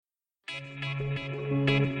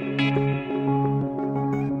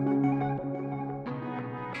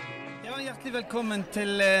Hjertelig velkommen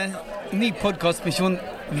til ny podcast Misjon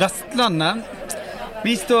Vestlandet.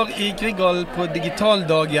 Vi står i Grieghallen på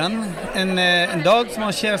digitaldagen, en dag som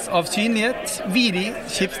arrangeres av Synlighet, Vidi,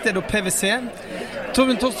 Schibsted og PwC.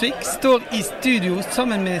 Torbjørn Torsvik står i studio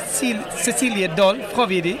sammen med Cecilie Dahl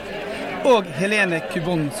fra Vidi og Helene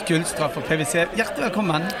Kubon Skulstra fra PwC. Hjertelig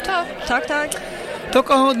velkommen. Takk.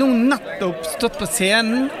 Dere har nå nettopp stått på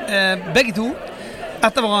scenen, begge to,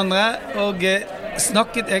 etter hverandre, og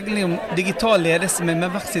snakket egentlig om digital ledelse med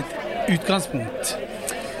hvert sitt utgangspunkt.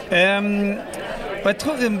 Og jeg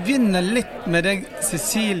tror jeg begynner litt med deg,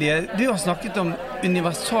 Cecilie. Du har snakket om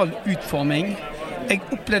universal utforming. Jeg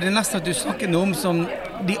opplevde nesten at du snakket noe om som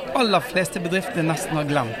de aller fleste bedriftene nesten har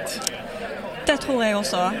glemt. Det tror jeg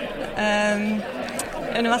også.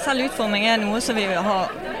 Universell utforming er noe som vi har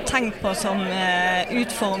tenkt på som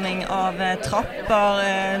utforming av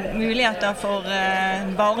trapper, muligheter for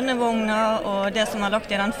barnevogner og det som er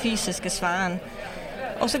lagt i den fysiske sfæren.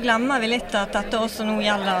 Og så glemmer vi litt at dette også nå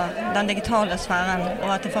gjelder den digitale sfæren, og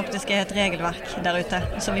at det faktisk er et regelverk der ute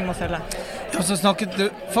som vi må følge. Og så snakket du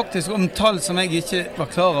faktisk om tall som jeg ikke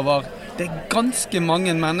var klar over. Det er ganske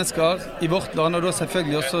mange mennesker i vårt land, og da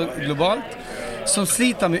selvfølgelig også globalt, som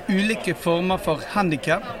sliter med ulike former for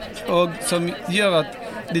handicap, og som gjør at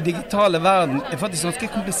det digitale verden er faktisk ganske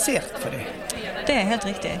komplisert for dem. Det er helt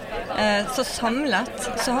riktig. Så samlet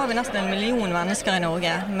så har vi nesten 1 million mennesker i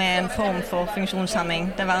Norge med en form for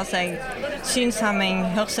funksjonshemming. Det være seg synshemming,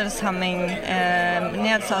 hørselshemming,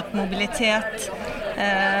 nedsatt mobilitet.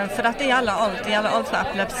 For dette gjelder alt. Det gjelder alt fra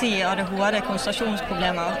epilepsi, ADHD,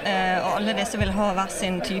 konsentrasjonsproblemer, og alle disse vil ha hver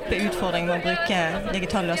sin type utfordring med å bruke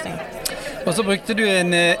digital løsning. Og så brukte du en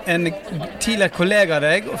tidligere kollega av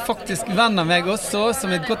deg, og faktisk venn av meg også, som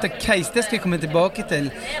et godt case. Det skal jeg komme tilbake til.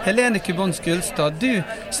 Helene Kubon Skulstad, du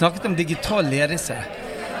snakket om digital ledelse.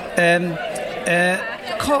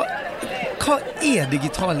 Hva er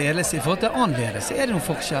digital ledelse i forhold til annen ledelse? Er det noen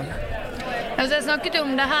forskjell? Altså, jeg snakket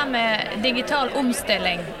om det her med digital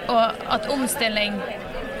omstilling, og at omstilling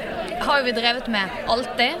har vi drevet med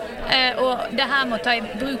alltid. Og det her med å ta i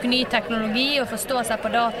bruk ny teknologi og forstå seg på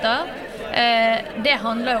data, det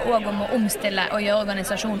handler jo også om å omstille og gjøre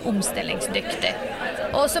organisasjonen omstillingsdyktig.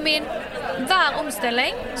 Og som i hver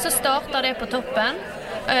omstilling så starter det på toppen,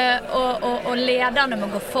 og lederne må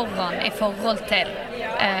gå foran i forhold til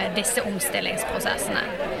disse omstillingsprosessene.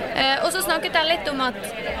 Og så snakket jeg litt om at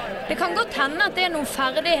det kan godt hende at det er noen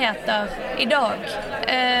ferdigheter i dag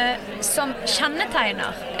som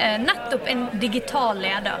kjennetegner nettopp en digital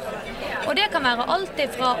leder. Og det kan være alt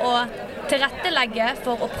ifra å tilrettelegge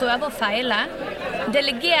for å prøve å feile,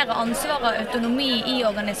 delegere ansvar og autonomi i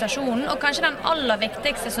organisasjonen, og kanskje den aller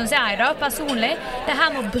viktigste, synes jeg da, personlig, det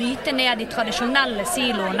her med å bryte ned de tradisjonelle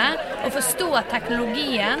siloene, og forstå at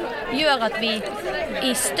teknologien gjør at vi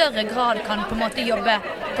i større grad kan på en måte jobbe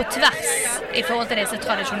på tvers i forhold til disse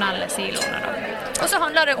tradisjonelle siloene da. Og så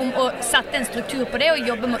handler det om å sette en struktur på det, og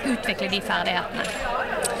jobbe med å utvikle de ferdighetene.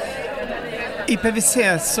 I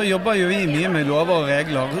PwC så jobber jo vi mye med lover og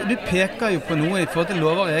regler. Du peker jo på noe i forhold til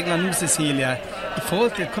lover og regler nå, Cecilie, i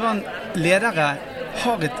forhold til hvordan ledere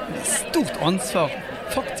har et stort ansvar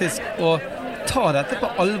faktisk å ta dette på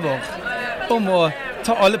alvor, om å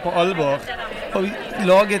ta alle på alvor og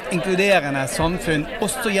lage et inkluderende samfunn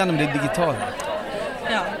også gjennom det digitale.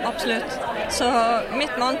 Ja, absolutt. Så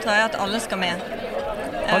mitt mantra er at alle skal med.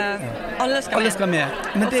 Alle skal med.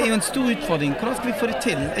 Men det er jo en stor utfordring. Hvordan skal vi få det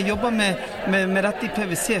til? Jeg jobber med dette i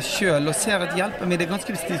PwC selv og ser at hjelper med det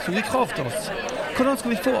ganske store krav til oss. Hvordan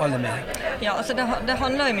skal vi få alle med? Ja, altså det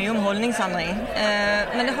handler jo mye om holdningsendring,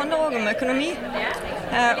 men det handler også om økonomi.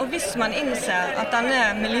 Og hvis man innser at denne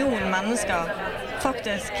millionen mennesker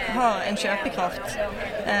faktisk har en kjøpekraft,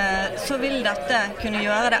 så vil dette kunne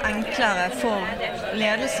gjøre det enklere for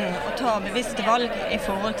ledelsen å ta bevisste valg i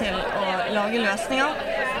forhold til å lage løsninger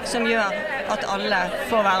som gjør at alle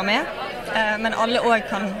får være med, men alle også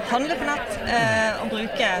kan handle på nett og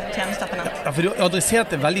bruke tjenester på nett. Ja, for du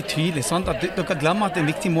adresserte veldig tydelig, sant? At dere glemmer at det er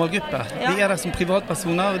en viktig målgruppe. Ja. De er der som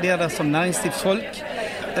privatpersoner, de er der som næringslivsfolk.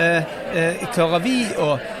 Klarer vi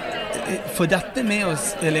å få dette med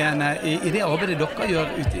oss, Helene, i det arbeidet dere gjør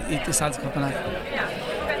ute i selskapene?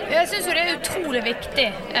 Jeg synes jo det er utrolig viktig,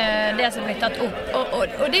 det som blir tatt opp.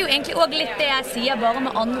 Og det er jo egentlig også litt det jeg sier, bare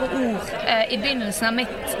med andre ord, i begynnelsen av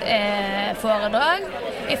mitt foredrag,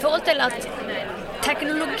 i forhold til at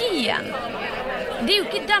teknologien, det er jo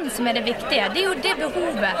ikke den som er det viktige, det er jo det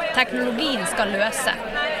behovet teknologien skal løse.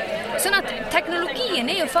 Sånn at teknologien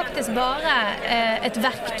er jo faktisk bare et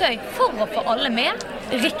verktøy for å få alle med,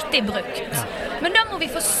 riktig brukt. Men da må vi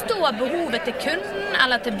forstå behovet til kunden,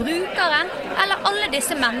 eller til brukeren, eller alle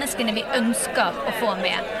disse menneskene vi ønsker å få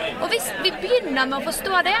med. Og hvis vi begynner med å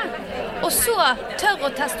forstå det, og så tør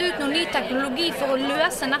å teste ut noen ny teknologi for å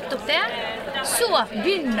løse nettopp det, så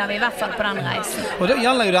begynner vi I hvert fall på den reisen. Og da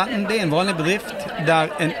gjelder jo det en vanlig bedrift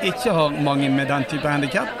der en ikke har mange med den type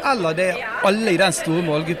handicap, eller det alle I den store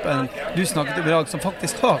målgruppen du snakket om I dag som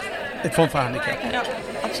faktisk har et form for handicap. Ja,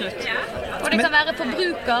 absolutt. Og det kan være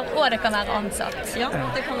forbruker, og det kan være ansatt. Ja,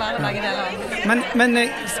 det kan være begge deler. Men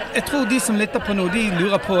jeg tror de som lytter på nå, de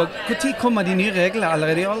lurer på, hvor tid kommer de nye reglene,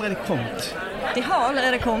 eller de allerede kommet? De har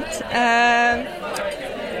allerede kommet.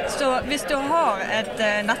 Så hvis du har et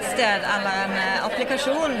nettsted eller en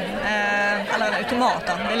applikasjon, eller en automat,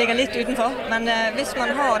 det ligger litt utenfor, men hvis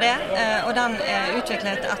man har det, og den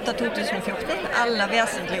utviklet etter 2014, eller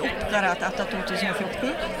vesentlig oppgradert etter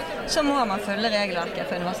 2014, så må man følge regelverket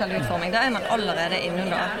for universell utforming. Da man allerede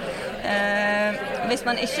innunder. Hvis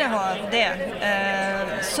man ikke har det,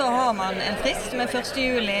 så har man en frist med 1.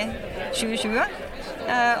 juli 2020,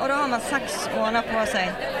 og da har man 6 måneder på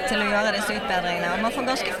seg til å gjøre disse utbedringene. Og man får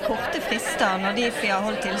ganske korte frister når de har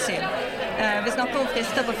holdt tilsyn. Vi snakker om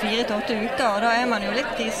frister på 4 til 8 uker, og da man jo litt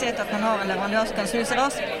prisgitt at man har en leverandør som kan snu seg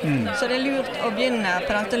raskt. Så det lurt å begynne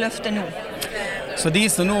på dette løftet nå. Så de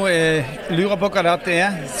som nå lurer på hva dette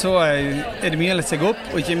så det mye å lese seg opp,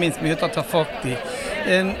 og ikke minst mye å ta fatt I.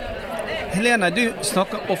 Helene, du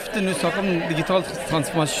snakker ofte når du snakker om digital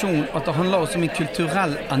transformasjon, at det handler også om en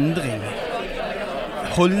kulturell endring.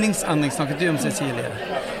 Holdningsendring snakket du om, Cecilie.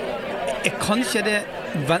 Kanskje det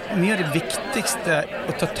mye av det viktigste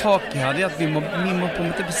å ta tak I her, det at vi må på en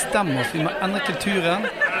måte bestemme oss. Vi må endre kulturen,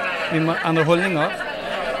 vi må endre holdninger.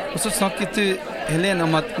 Og så snakket du, Helene,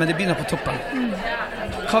 om at men det begynner på toppen.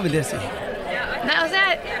 Hva vil det si? Nei, altså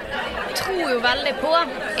jeg tror jo veldig på,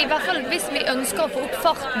 I hvert fall hvis vi ønsker å få opp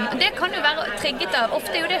farten. Det kan jo være trigget av,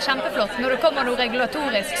 ofte jo det kjempeflott. Når det kommer noe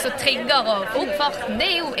regulatorisk, så trigger å få opp farten. Det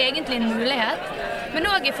jo egentlig en mulighet. Men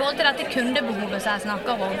også I forhold til dette kundebehovet som jeg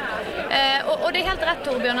snakker om. Og det helt rett,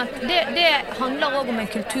 Torbjørn, at det handler også om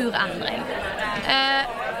en kulturendring.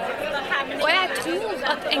 Og jeg tror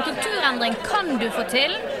at en kulturendring kan du få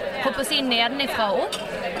til, håper å si nedenifra og opp,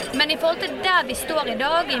 men I forhold til der vi står I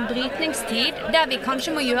dag, I en brytningstid, der vi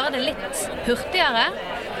kanskje må gjøre det litt hurtigere,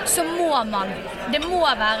 så det må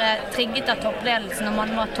være trigget av toppledelsen, og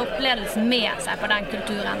man må ha toppledelsen med seg på den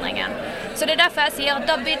kulturendringen. Så det derfor jeg sier at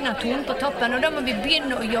da begynner tonen på toppen, og da må vi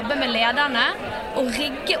begynne å jobbe med lederne, og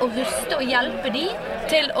rigge og ruste og hjelpe de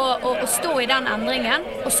til å stå I den endringen,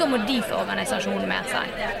 og så må de få organisasjonen med seg.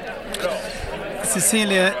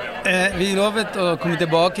 Cecilie, vi lovet å komme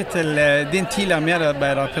tilbake til din tidligere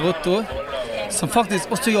medarbeider Perotto, som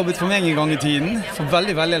faktisk også jobbet for meg en gang I tiden, for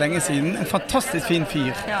veldig, veldig lenge siden. En fantastisk fin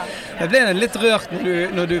fyr. Ja. Jeg ble litt rørt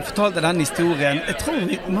når du fortalte den historien. Jeg tror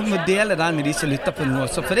vi må dele den med de som lytter på nå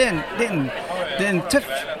også, for det er en tøff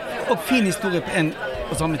og fin historie på en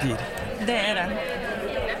og samme tid. Det det.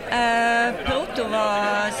 Perotto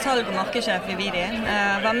var salg- og markedssjef I Vidi.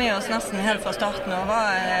 Var med oss nesten helt fra starten og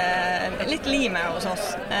var litt limet hos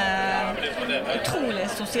oss. Utrolig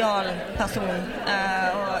sosial person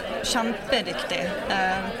og kjempedyktig.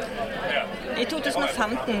 I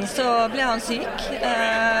 2015 så ble han syk,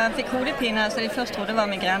 fikk hodepine så de først trodde var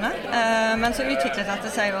migrene, men så utviklet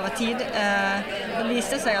dette seg over tid. Det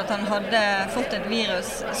viste seg at han hadde fått et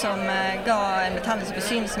virus som ga en betennelse på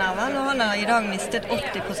synsnerven, og han har I dag mistet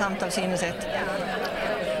 80% av synet sitt.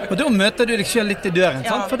 Og da møter du deg selv litt I døren,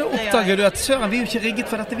 sant? For da oppdager du at søren, vi jo ikke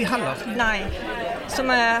rigget for dette vi heller. Nei. Som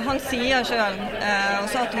han sier selv, og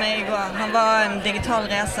sa til meg I går, han var en digital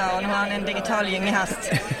racer, og nå er han en digital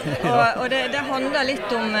gyngehest. Og det handler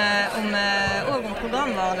litt om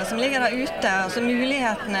programvarene som ligger der ute, altså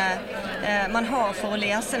mulighetene man har for å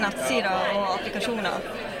lese nettsider og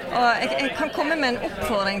applikasjoner. Og jeg kan komme med en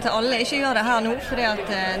oppfordring til alle, ikke gjør det her nå, fordi at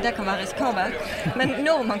det kan være risikabelt. Men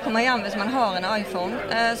når man kommer hjem, hvis man har en iPhone,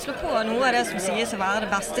 slå på noe av det som sies å være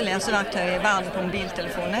det beste leseverktøyet I verden på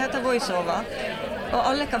mobiltelefonen. Det heter VoiceOver. Og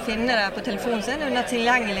alle kan finne det på telefonen sin under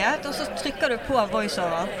tilgjengelighet, og så trykker du på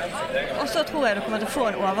VoiceOver. Og så tror jeg du kommer til å få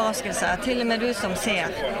en overraskelse. Til og med du som ser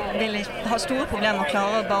vil ha store problemer å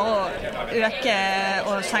klare bare å øke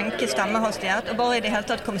og senke stemmehastighet, og bare I det hele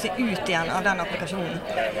tatt komme seg ut igjen av den applikasjonen.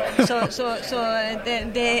 Så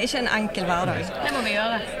det ikke en enkel hverdag. Det må vi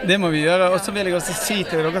gjøre. Det må vi gjøre, og så vil jeg også si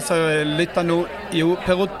til dere som lytter nå, jo,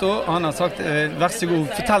 Perotto, han har sagt, vær så god,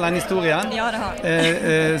 fortell den historien. Ja, det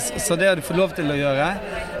har. Så det har du fått lov til å gjøre.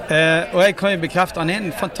 Og jeg kan jo bekrefte han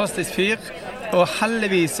en fantastisk fyr, og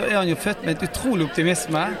heldigvis så han jo født med et utrolig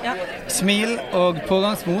optimisme, smil og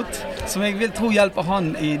pågangsmot. som jeg vil tro hjelper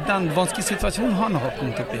han i den vanskelige situasjonen han har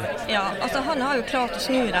kommet opp i. Ja, altså han har jo klart å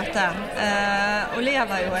snu dette, og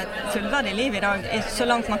lever jo et fullverdig liv i dag, så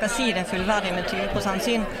langt man kan si det fullverdig med 20%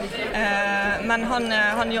 syn. Men han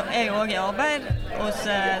er jo også i arbeid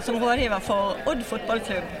som rådgiver for Odd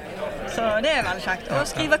fotballklubb. Så det er veldig kjekt. Og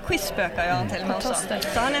skriver quizbøker gjør han til med også.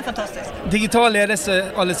 Så han er fantastisk. Digital ledelse,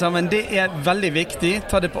 alle sammen, det er veldig viktig.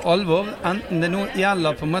 Ta det på alvor. Enten det nå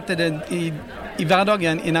gjelder på en måte det i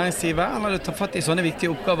hverdagen i næringslivet, eller du tar fatt i sånne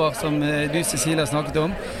viktige oppgaver som du, Cecilie, har snakket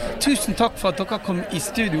om. Tusen takk for at dere kom i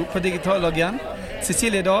studio på Digitaldagen.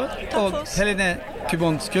 Cecilie Dahl og Helene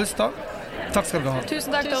Kubong Skulstad. Takk skal dere ha.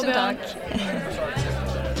 Tusen takk, Torbjørn.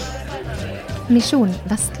 Misjon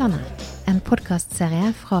Vestlandet. En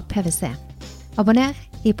podcastserie fra PwC. Abonner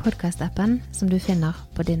i podcast-appen som du finner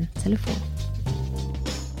på din telefon.